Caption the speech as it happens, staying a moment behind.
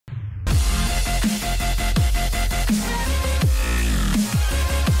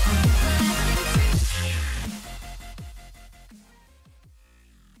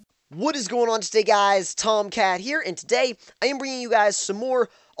What is going on today, guys? Tomcat here, and today I am bringing you guys some more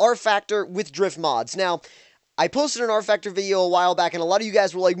RFactor with drift mods. Now, I posted an RFactor video a while back, and a lot of you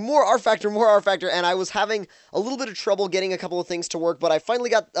guys were like, more RFactor, and I was having a little bit of trouble getting a couple of things to work, but I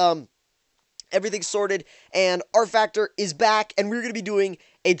finally got everything sorted, and RFactor is back, and we're going to be doing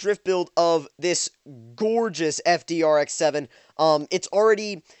a drift build of this gorgeous FD RX7. It's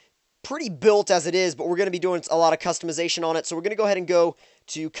already pretty built as it is, but we're going to be doing a lot of customization on it, so we're going to go ahead and go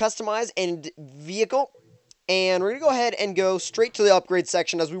to Customize and Vehicle, and we're going to go ahead and go straight to the upgrade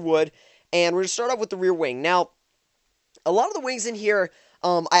section as we would, and we're going to start off with the rear wing. Now, a lot of the wings in here,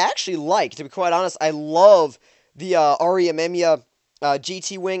 I actually like, to be quite honest. I love the RFactor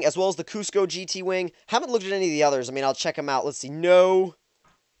GT wing, as well as the Cusco GT wing. Haven't looked at any of the others. I mean, I'll check them out. Let's see. No.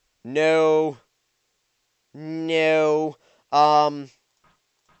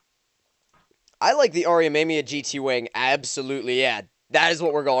 I like the RFactor GT wing. Absolutely, yeah. That is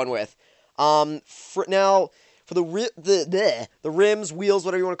what we're going with. For the rims, wheels,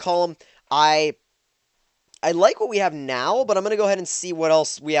 whatever you want to call them, I like what we have now, but I'm going to go ahead and see what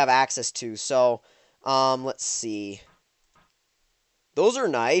else we have access to. So, let's see. Those are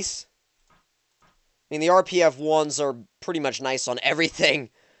nice. I mean, the RPF ones are pretty much nice on everything.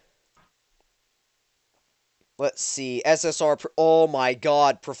 Let's see. SSR. Oh my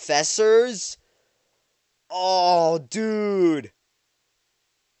god. Professors? Oh, dude.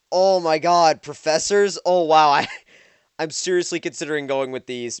 Oh my god. Professors? Oh, wow. I'm seriously considering going with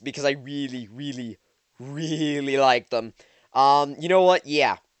these because I really, really, really like them. You know what?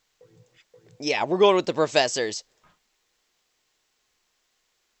 Yeah. Yeah, we're going with the professors.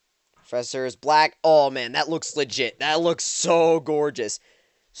 Professors, black. Oh, man, that looks legit. That looks so gorgeous.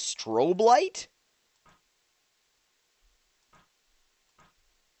 Strobe light?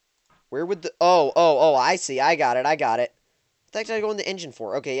 Where would the... Oh, I see. I got it. What the heck did I go in the engine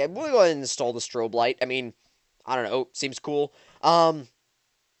for? Okay, yeah, we'll go ahead and install the strobe light. I mean, I don't know. Seems cool. Now,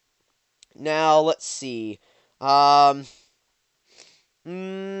 let's see. They're all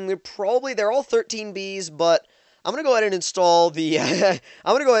 13Bs, but I'm going to go ahead and install the... I'm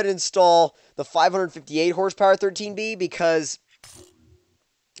going to go ahead and install the 558 horsepower 13B because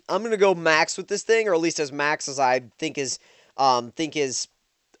I'm going to go max with this thing, or at least as max as I think is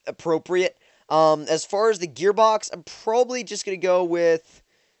appropriate. As far as the gearbox, I'm probably just going to go with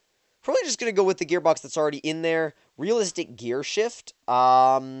the gearbox that's already in there. Realistic gear shift.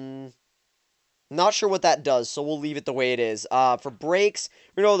 Not sure what that does, so we'll leave it the way it is. For brakes,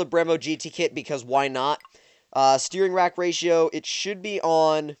 we're going to go with the Brembo GT kit because why not? Steering rack ratio, it should be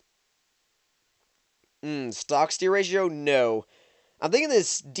on stock steer ratio? No. I'm thinking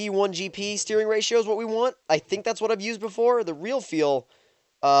this D1GP steering ratio is what we want. I think that's what I've used before. The real feel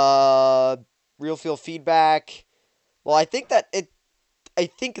feedback. Well, I think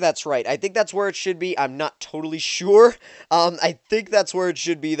that's right. I think that's where it should be. I'm not totally sure. I think that's where it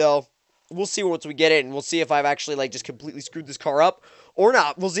should be, though. We'll see once we get it, and we'll see if I've actually, like, just completely screwed this car up or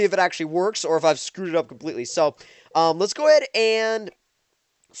not. We'll see if it actually works or if I've screwed it up completely. So, let's go ahead and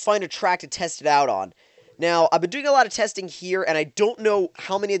find a track to test it out on. Now, I've been doing a lot of testing here, and I don't know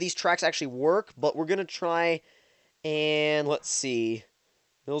how many of these tracks actually work, but we're going to try, and let's see.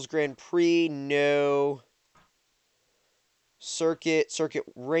 Mills Grand Prix, no. Circuit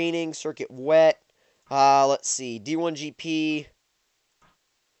raining, circuit wet. Let's see, D1GP.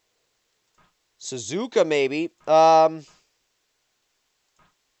 Suzuka, maybe.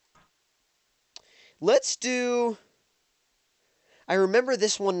 Let's do... I remember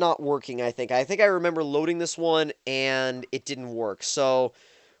this one not working, I think. I remember loading this one, and it didn't work. So,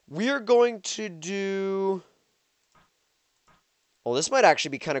 we're going to do... Well, this might actually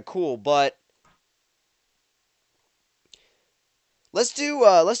be kind of cool, but... Let's do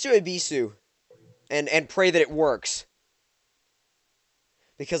a Bisu, and pray that it works.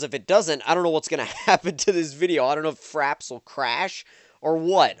 Because if it doesn't, I don't know what's going to happen to this video. I don't know if Fraps will crash or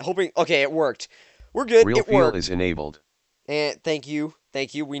what. Hoping... Okay, it worked. We're good. Real feel is enabled. And thank you.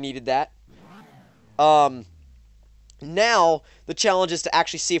 We needed that. Now, the challenge is to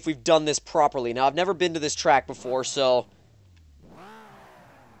actually see if we've done this properly. Now, I've never been to this track before, so...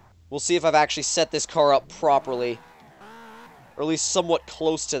 We'll see if I've actually set this car up properly. Or at least somewhat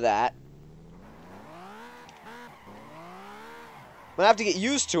close to that. I'm gonna have to get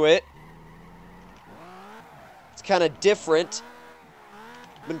used to it. It's kind of different.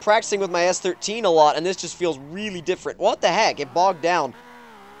 I've been practicing with my S13 a lot, and this just feels really different. What the heck? It bogged down.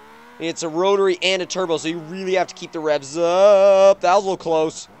 It's a rotary and a turbo, so you really have to keep the revs up. That was a little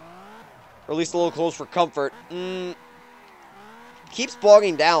close. Or at least a little close for comfort. Keeps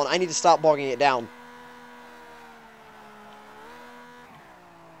bogging down. I need to stop bogging it down.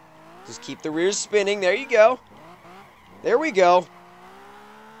 Just keep the rears spinning. There you go. There we go.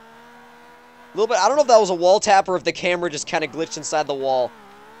 A little bit. I don't know if that was a wall tap or if the camera just kind of glitched inside the wall.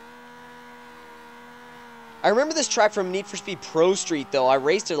 I remember this track from Need for Speed Pro Street, though. I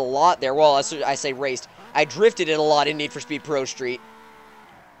raced it a lot there. Well, I say raced. I drifted it a lot in Need for Speed Pro Street.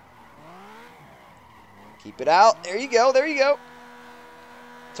 Keep it out. There you go. There you go.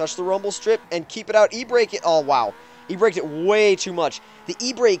 Touch the rumble strip and keep it out. E-brake it. Oh, wow. E-braked it way too much. The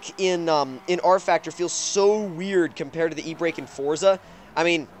e-brake in RFactor feels so weird compared to the e-brake in Forza. I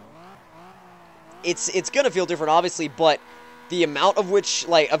mean, it's gonna feel different, obviously, but the amount of which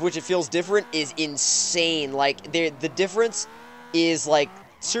it feels different is insane. Like, the difference is, like,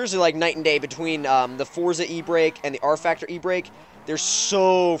 seriously, like, night and day between the Forza e-brake and the RFactor e-brake. They're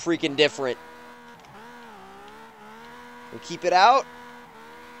so freaking different. We keep it out.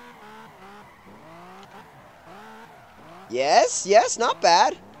 Yes, yes, not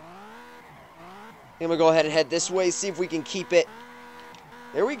bad. I'm gonna go ahead and head this way, see if we can keep it.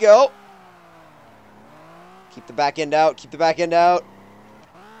 There we go. Keep the back end out, keep the back end out.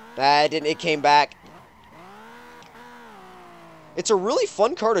 Nah, it didn't, it came back. It's a really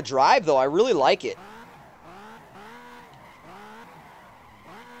fun car to drive, though. I really like it.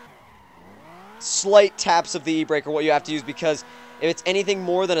 Slight taps of the e-brake are what you have to use, because if it's anything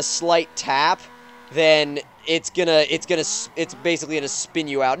more than a slight tap, then it's basically gonna spin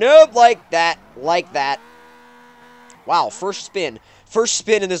you out. Nope, like that, like that. Wow, first spin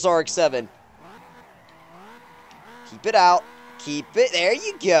in this RX-7. Keep it out, keep it, there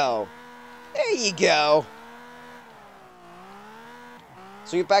you go. There you go.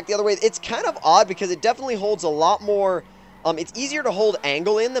 So you get back the other way. It's kind of odd because it definitely holds a lot more, it's easier to hold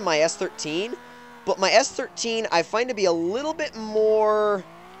angle in than my S13, but my S13 I find to be a little bit more,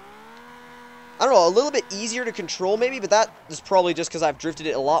 I don't know, a little bit easier to control maybe, but that is probably just because I've drifted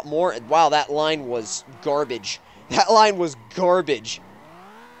it a lot more. And wow, that line was garbage. That line was garbage.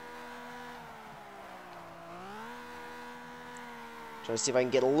 Trying to see if I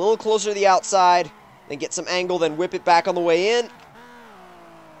can get a little closer to the outside, then get some angle, then whip it back on the way in.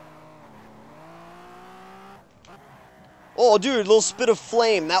 Oh, dude, a little spit of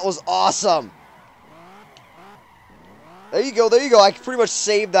flame. That was awesome. There you go, there you go. I pretty much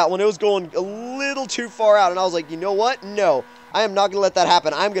saved that one. It was going a little too far out, and I was like, you know what? No, I am not going to let that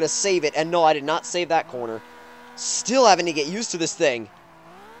happen. I'm going to save it. And no, I did not save that corner. Still having to get used to this thing.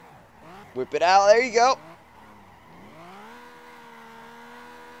 Whip it out. There you go.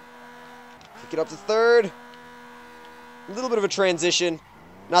 Kick it up to third. A little bit of a transition.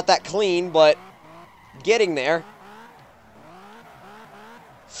 Not that clean, but getting there.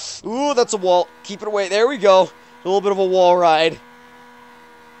 Ooh, that's a wall. Keep it away. There we go. A little bit of a wall ride.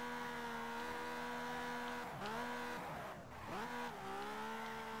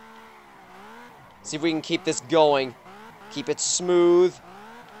 See if we can keep this going. Keep it smooth.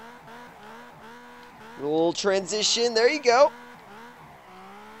 A little transition. There you go.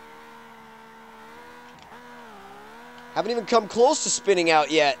 Haven't even come close to spinning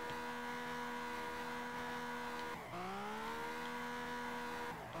out yet.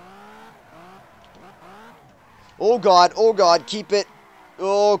 Oh God, keep it.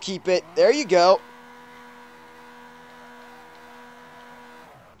 Oh, keep it. There you go.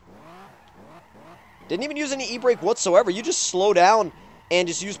 Didn't even use any e-brake whatsoever. You just slow down and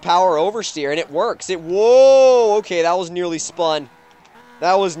just use power oversteer, and it works. Whoa, okay, that was nearly spun.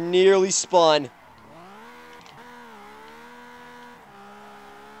 That was nearly spun.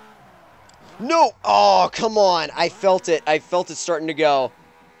 No! Oh, come on. I felt it. I felt it starting to go.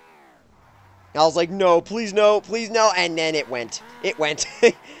 I was like, no, please no, and then it went. It went.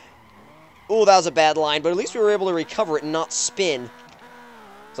 Oh, that was a bad line, but at least we were able to recover it and not spin.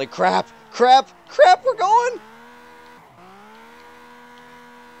 It's like, crap, we're going!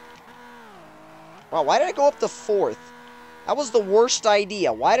 Wow, why did I go up to fourth? That was the worst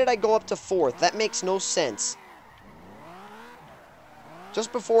idea. Why did I go up to fourth? That makes no sense.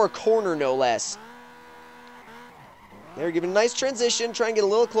 Just before a corner, no less. There, giving a nice transition. Try and get a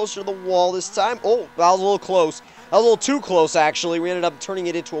little closer to the wall this time. Oh, that was a little close. That was a little too close, actually. We ended up turning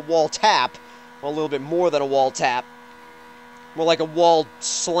it into a wall tap. Well, a little bit more than a wall tap. More like a wall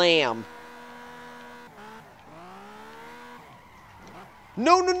slam.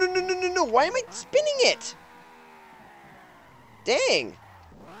 No. Why am I spinning it? Dang.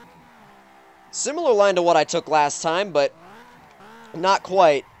 Similar line to what I took last time, but not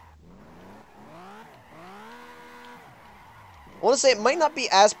quite. I want to say it might not be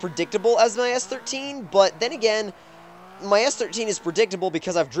as predictable as my S13, but then again, my S13 is predictable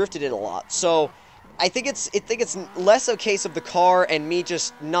because I've drifted it a lot. So, I think it's less a case of the car and me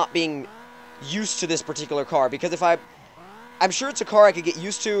just not being used to this particular car, because if I'm sure it's a car I could get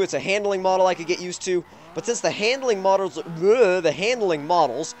used to, it's a handling model I could get used to, but since the handling models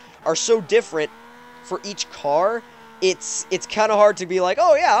are so different for each car, it's kind of hard to be like,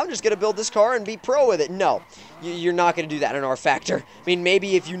 oh yeah, I'm just going to build this car and be pro with it. No, you're not going to do that in RFactor. I mean,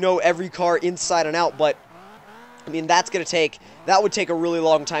 maybe if you know every car inside and out, but I mean, that would take a really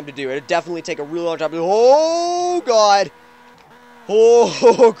long time to do. It'd definitely take a really long time to do. Oh, God.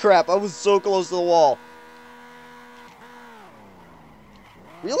 Oh, crap. I was so close to the wall.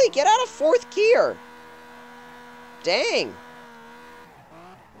 Really? Get out of fourth gear. Dang.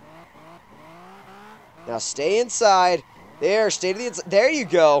 Now stay inside. There, stay to the inside. There you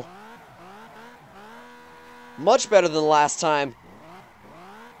go. Much better than the last time.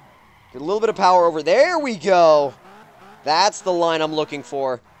 Get a little bit of power over. There we go. That's the line I'm looking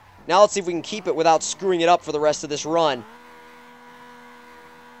for. Now let's see if we can keep it without screwing it up for the rest of this run.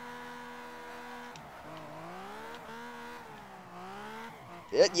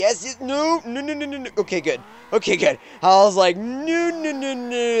 Yes, no. Okay, good. Okay, good. I was like,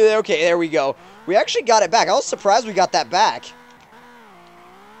 no. Okay, there we go. We actually got it back. I was surprised we got that back.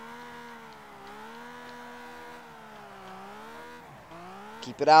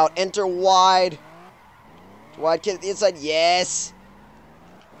 Keep it out. Enter wide. Wide kid at the inside. Yes.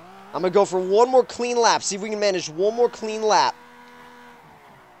 I'm going to go for one more clean lap. See if we can manage one more clean lap.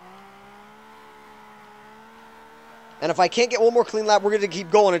 And if I can't get one more clean lap, we're going to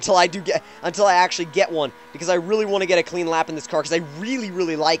keep going until I actually get one, because I really want to get a clean lap in this car, because I really,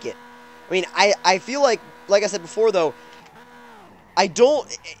 really like it. I mean, I feel like I said before, though, I don't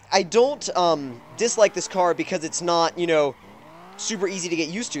dislike this car because it's not, you know, super easy to get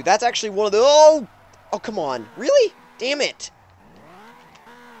used to. That's actually one of the... Oh, come on. Really? Damn it.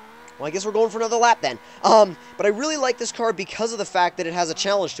 Well, I guess we're going for another lap then. But I really like this car because of the fact that it has a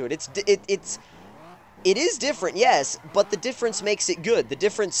challenge to it. It is different, yes, but the difference makes it good. The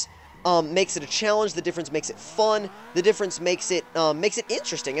difference makes it a challenge. The difference makes it fun. The difference makes it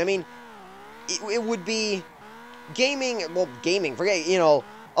interesting. I mean, it would be gaming. Well, gaming. Forget, you know,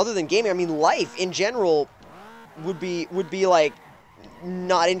 other than gaming. I mean, life in general would be like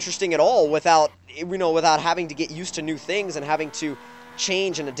not interesting at all without, you know, without having to get used to new things and having to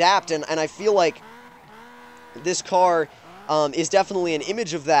change and adapt. And I feel like this car is definitely an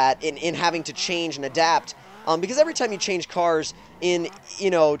image of that in having to change and adapt. Because every time you change cars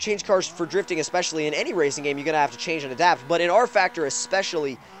change cars for drifting, especially in any racing game, you're going to have to change and adapt. But in RFactor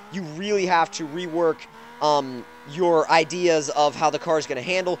especially, you really have to rework your ideas of how the car is going to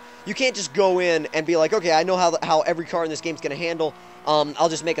handle. You can't just go in and be like, okay, I know how every car in this game is going to handle. I'll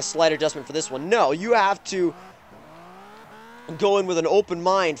just make a slight adjustment for this one. No, you have to go in with an open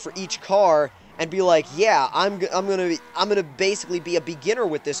mind for each car and be like, yeah, I'm gonna basically be a beginner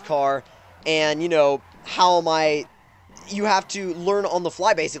with this car, and you know, how am I? You have to learn on the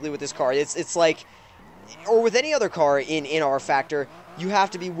fly basically with this car. It's like, or with any other car in RFactor, you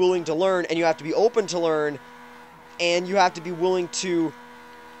have to be willing to learn, and you have to be open to learn, and you have to be willing to,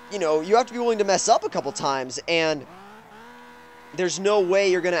 you know, you have to be willing to mess up a couple times, and there's no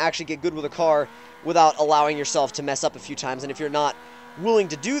way you're gonna actually get good with a car without allowing yourself to mess up a few times. And if you're not willing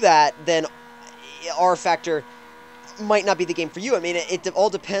to do that, then RFactor might not be the game for you. I mean, it all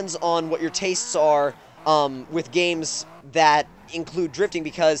depends on what your tastes are with games that include drifting,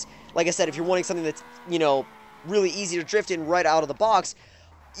 because, like I said, if you're wanting something that's, you know, really easy to drift in right out of the box,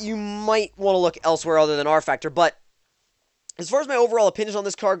 you might want to look elsewhere other than RFactor. But as far as my overall opinions on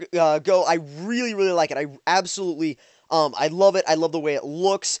this car go, I really, really like it. I absolutely, I love it. I love the way it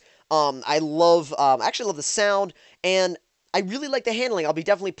looks. I actually love the sound, and I really like the handling. I'll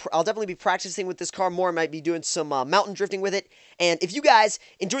definitely be practicing with this car more. I might be doing some mountain drifting with it. And if you guys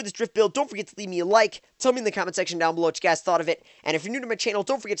enjoyed this drift build, don't forget to leave me a like. Tell me in the comment section down below what you guys thought of it. And if you're new to my channel,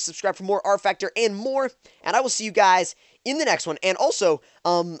 don't forget to subscribe for more RFactor and more. And I will see you guys in the next one. And also,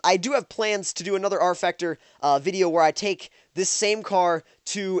 I do have plans to do another RFactor video where I take this same car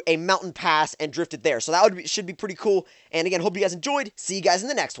to a mountain pass and drift it there. So that should be pretty cool. And again, hope you guys enjoyed. See you guys in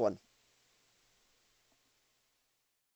the next one.